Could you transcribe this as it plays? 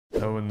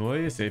So in the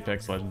latest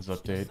Apex Legends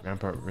update,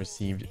 Rampart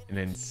received an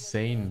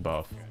insane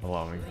buff,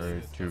 allowing her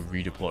to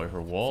redeploy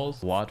her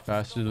walls a lot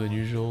faster than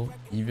usual,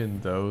 even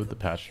though the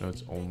patch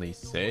notes only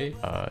say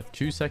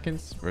 2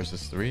 seconds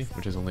versus 3,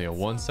 which is only a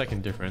 1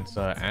 second difference.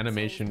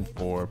 Animation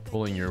for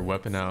pulling your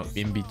weapon out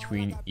in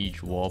between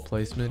each wall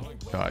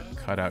placement got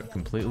cut out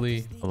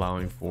completely,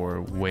 allowing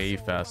for way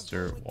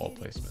faster wall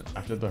placement.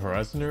 After the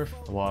Horizon nerf,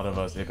 a lot of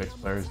us Apex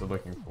players are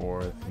looking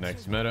for the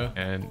next meta,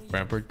 and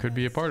Rampart could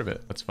be a part of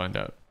it. Let's find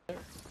out.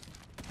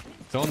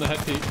 Still on the head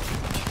peak.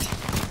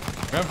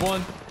 Ramp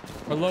 1.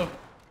 Or low.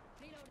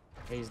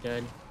 He's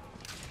dead.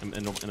 In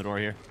the door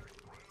here.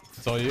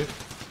 It's all you.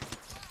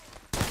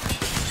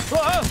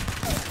 Whoa!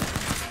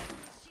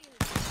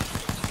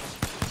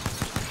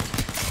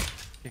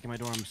 Kicking my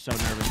door. I'm so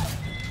nervous.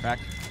 Crack.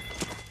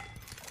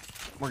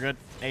 We're good.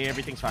 Hey,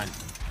 everything's fine.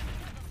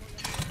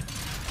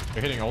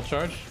 You're hitting ult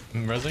charge.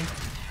 I'm rezzing.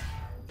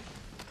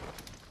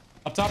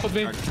 Up top with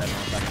me.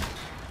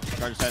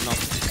 Charge setting off.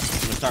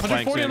 I'm gonna start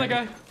 140 playing on that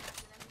guy.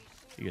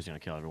 You guys are gonna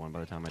kill everyone by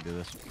the time I do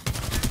this.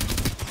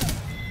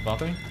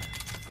 Stopping.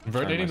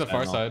 Vertinating the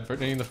far side.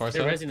 Vertinating the far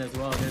side. They're rezzing as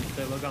well.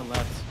 They're low on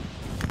left.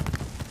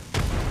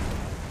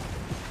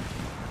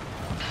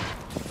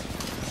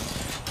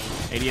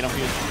 $88 on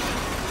fuse.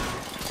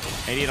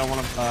 $88 on one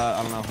of,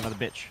 I don't know, another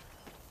bitch.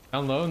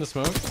 Down low in the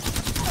smoke.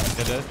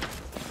 Get dead.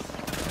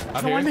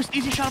 Out No, here. I missed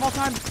easy shot of all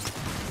time.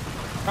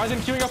 Ryzen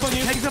queuing up on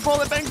you. Bangs a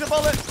bullet, bangs a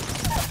bullet.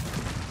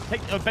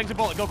 Bangs a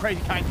bullet, go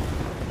crazy, kind.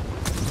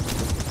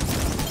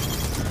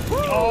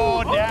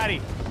 Oh,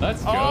 daddy.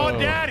 Let's go. Oh,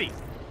 daddy.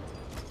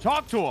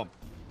 Talk to him.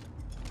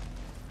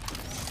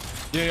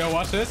 Yo,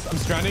 watch this. I'm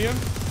stranding him.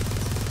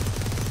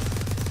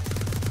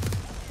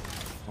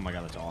 Oh my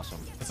god, that's awesome.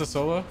 It's a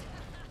solo.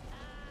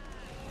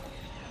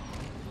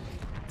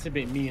 It's a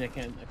bit mean. I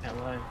can't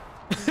lie.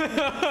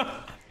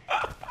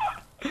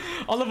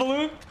 On the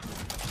balloon.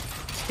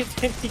 He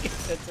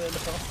gets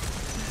it all.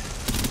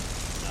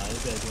 Nah,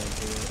 this guy's going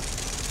through it.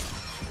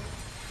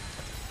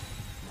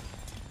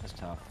 That's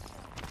tough.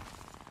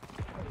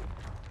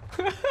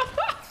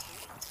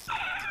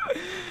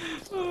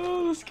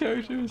 Oh, this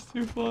character is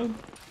too fun.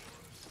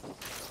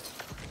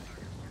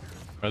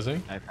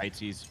 Rezzing. I have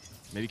heightsies.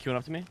 Maybe queuing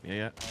up to me?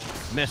 Yeah.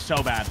 Missed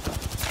so bad.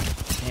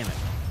 Damn it.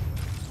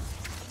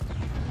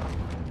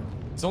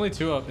 It's only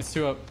 2 up. It's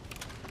 2 up.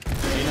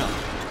 You know.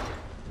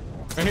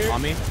 Right here.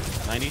 On me.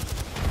 90.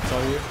 It's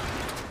all you.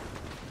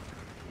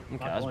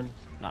 Okay, that's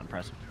not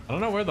impressive. I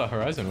don't know where the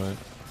Horizon went.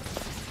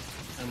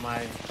 Am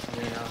I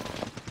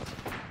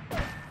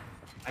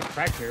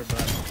cracked her,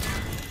 but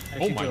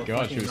Oh my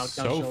god, she was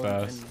so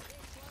fast.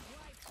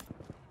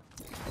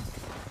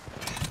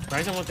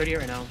 Horizon 130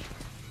 right now.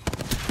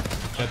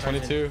 Yeah,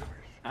 22.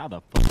 How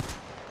the fuck?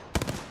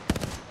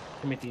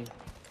 Timothy.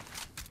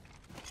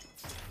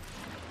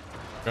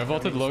 Rev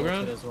vaulted low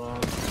ground. As well.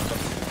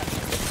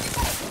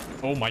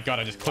 Oh my god,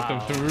 I just clipped him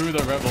through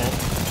the Rev vault.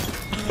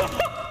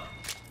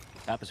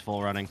 Tap is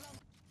full running.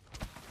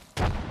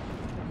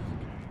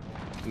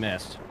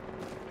 Missed.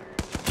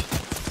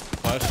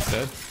 Flash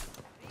dead.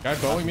 Guy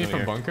bowing me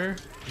from bunker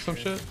or some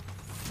shit.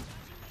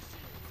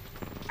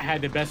 I had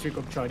the best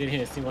recoil control. I didn't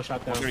hit a single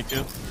shot though.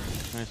 32.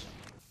 Nice.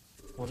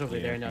 One's over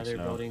Yeah, there I now. think They're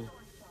so. building.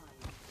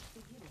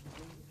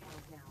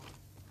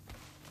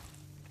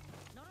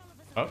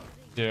 Oh,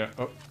 yeah.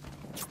 Oh.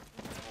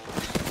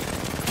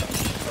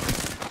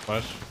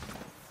 Flash.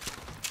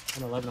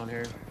 I'm 11 on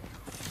here.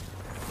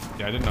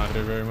 Yeah, I did not hit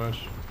her very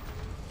much.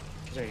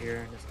 He's right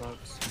here in this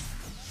box.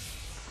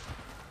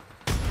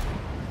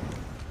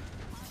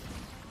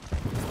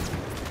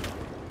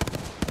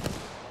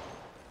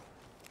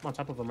 I'm on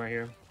top of him right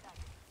here.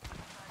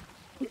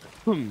 Get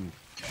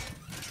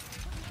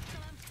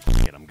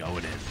him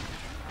going in.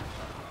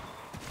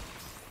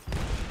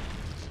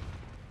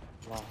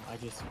 Wow, I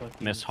just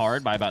fucking Missed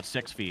hard by about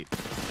 6 feet.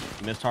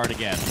 Missed hard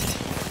again.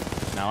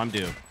 Now I'm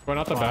due. Going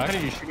out the Wow, back. how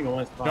did you shooting in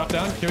one spot? Drop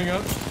down, Like- queuing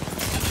up.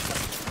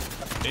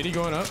 80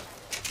 going up.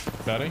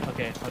 Batting.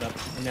 Okay, hold up.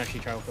 Let me actually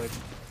try real quick.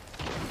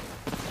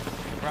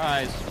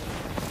 Surprise.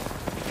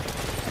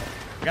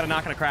 I got a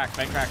knock and a crack.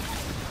 Bank crack.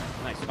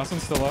 Nice. Last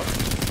one's still up.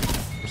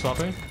 We're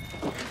swapping.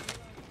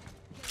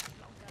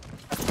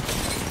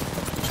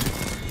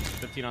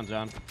 15 on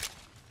zone.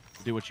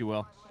 Do what you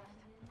will.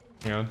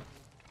 Hang on.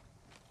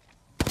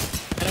 I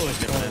know it was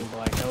going, but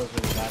like, that was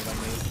really bad by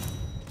me.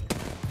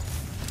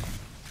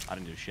 I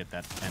didn't do shit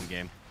that end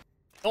game.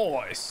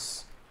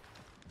 Nice.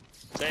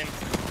 Same.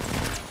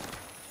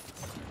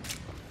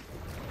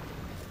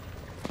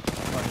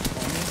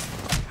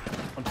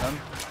 I'm done.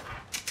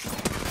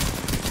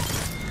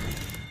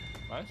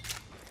 Nice.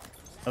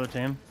 Other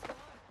team.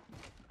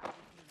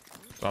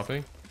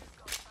 Swapping.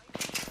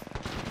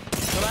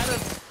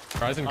 United.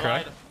 Horizon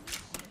crack.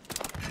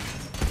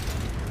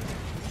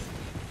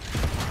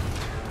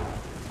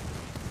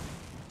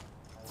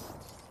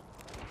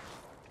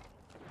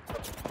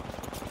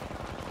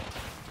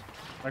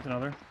 Like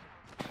another.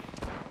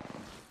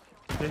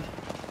 Okay.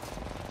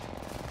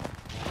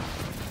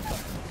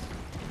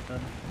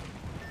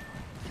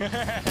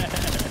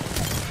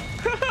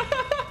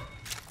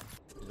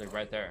 He's like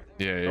right there.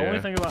 Yeah, The yeah. only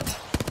thing about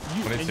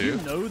you, and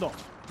 22?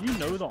 you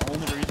know the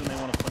only reason they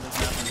want to put this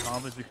map in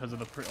comp is because of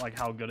the like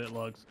how good it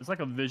looks. It's like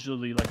a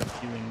visually like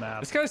appealing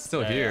map. This guy's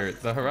still Yeah, here. yeah.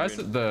 The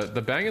horizon,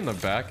 the bang in the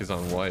back is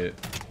on white.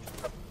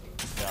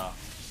 Yeah,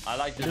 I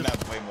like this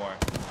map way more.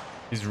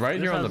 He's right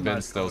This here on has the bin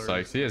nice still, colors.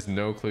 Sykes. He has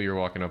no clue you're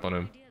walking up on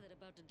him.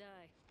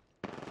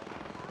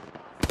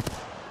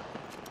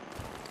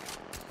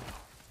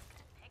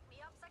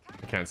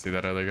 I can't see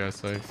that other guy,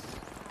 Sykes.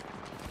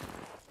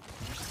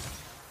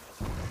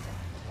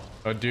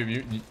 Oh,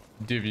 dude,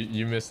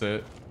 you missed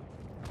it.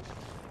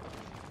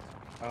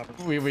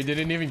 We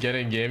didn't even get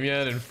in game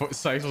yet, and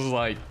Sykes was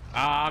like,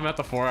 "Ah, I'm at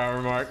the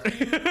 4-hour mark."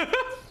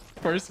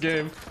 First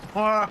game.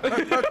 What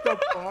the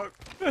fuck?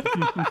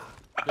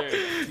 Dude,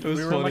 It was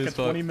We were in funny like a as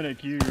fuck. 20-minute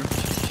queue.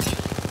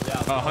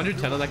 yeah.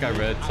 110 on that guy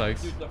red,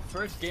 Sykes. Dude, the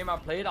first game I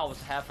played, I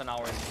was half an hour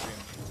in the stream.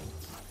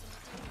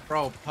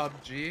 Bro,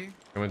 PUBG?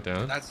 I went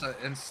down. That's an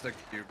insta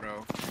queue,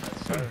 bro.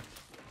 Yes, sir.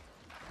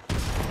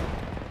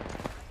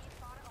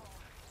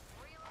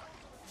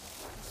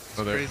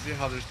 Oh, they're Crazy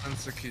how there's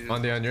insta queues.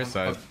 on your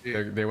side.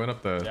 PUBG. They went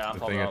up the, Yeah,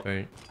 the I'm thing, I up.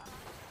 think.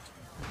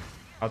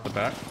 Out the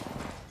back.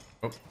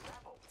 Oh,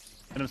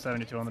 Hit him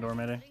 72 on the door,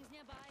 maybe.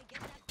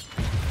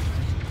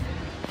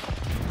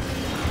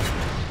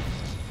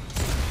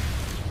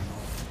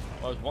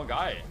 Oh, there's one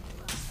guy.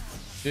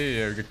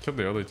 yeah, we could kill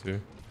the other two.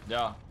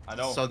 Yeah, I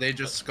know. So they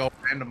just go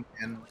random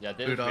and yeah,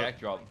 they boot just up. react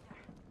drop.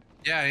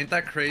 Yeah, ain't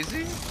that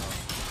crazy?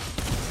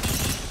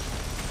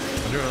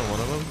 100 on one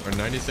of them, or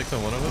 96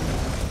 on one of them.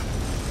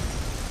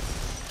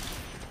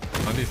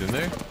 Monty's in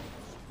there.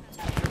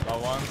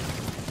 Got one.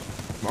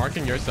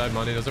 Marking your side,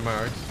 Monty. Those are my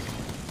arcs.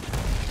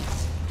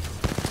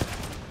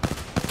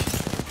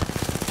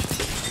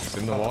 It's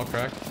in the wall,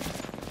 crack.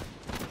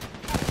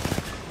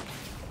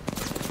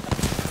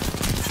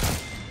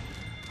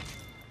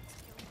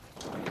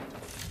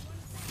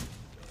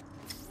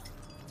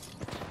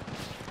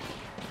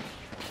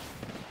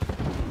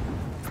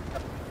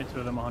 Hit two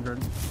of them 100.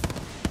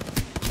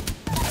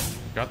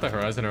 Got the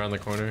horizon around the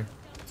corner.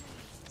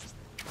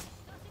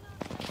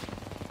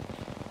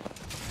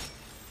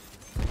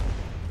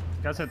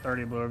 Guys hit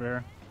 30 blue over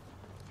here.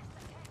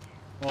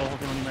 Well,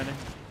 hoping when you made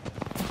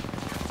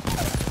it.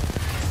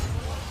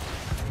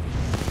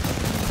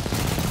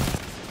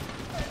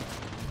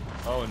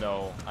 Oh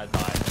no, I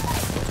died.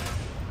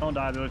 Don't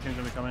die, the other team's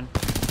gonna be coming.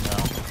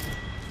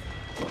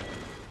 Yeah.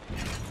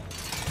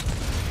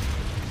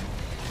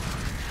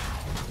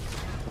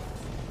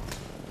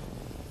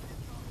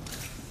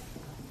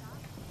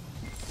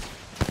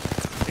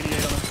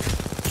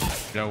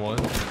 You got one.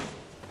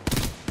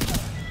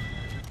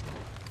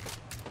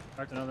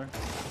 Cracked another.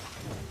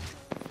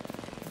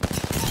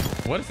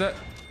 What is that?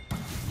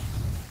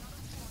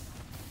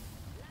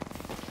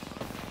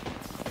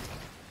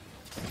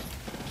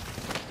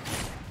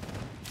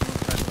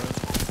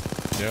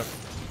 Yep.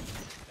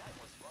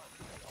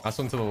 Last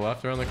one to the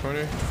left around the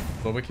corner.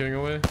 Boba queuing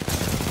away.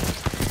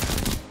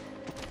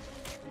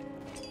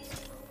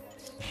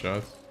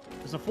 Shots.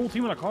 There's a full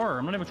team in a car.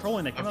 I'm not even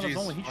trolling. They came out of jeez.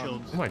 zone with heat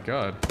shields. Oh my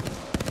god.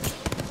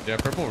 Yeah,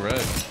 purple, red.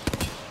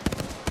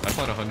 I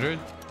found 100.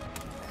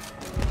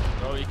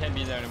 Bro, you can't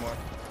be there anymore.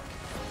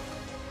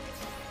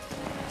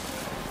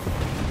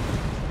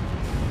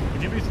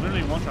 Jimmy's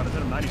literally one shot. I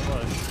hit him 90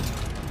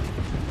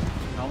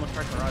 plus. I almost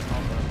cracked the horizon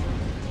also.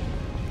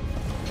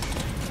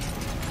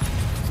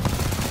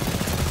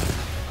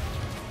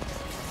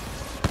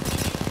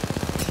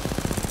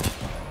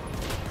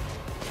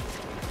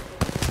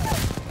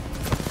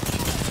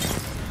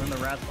 Then the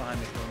rats behind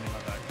me throwing me in my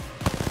back.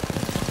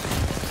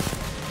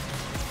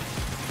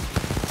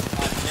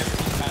 I've never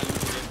seen Kyle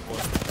lose a game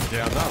before.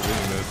 Yeah, I'm not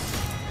losing this.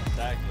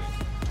 Exactly.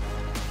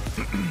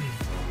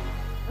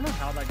 I don't know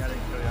how that guy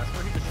didn't kill you. I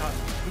swear he just shot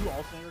two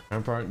alternator.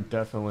 Rampart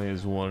definitely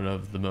is one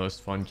of the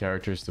most fun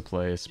characters to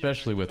play,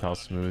 especially with how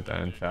smooth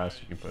and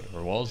fast you can put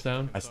her walls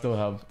down. I still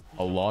have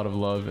a lot of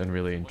love and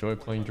really enjoy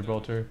playing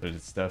Gibraltar, but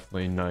it's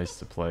definitely nice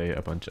to play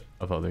a bunch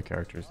of other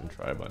characters and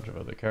try a bunch of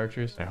other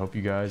characters. I hope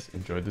you guys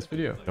enjoyed this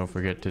video. Don't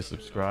forget to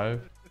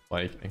subscribe,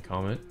 like, and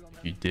comment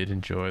if you did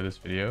enjoy this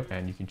video,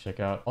 and you can check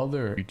out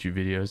other YouTube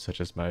videos such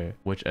as my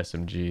which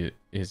SMG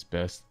is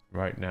best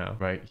right now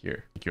right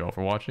here. Thank you all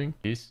for watching.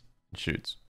 Peace and shoots.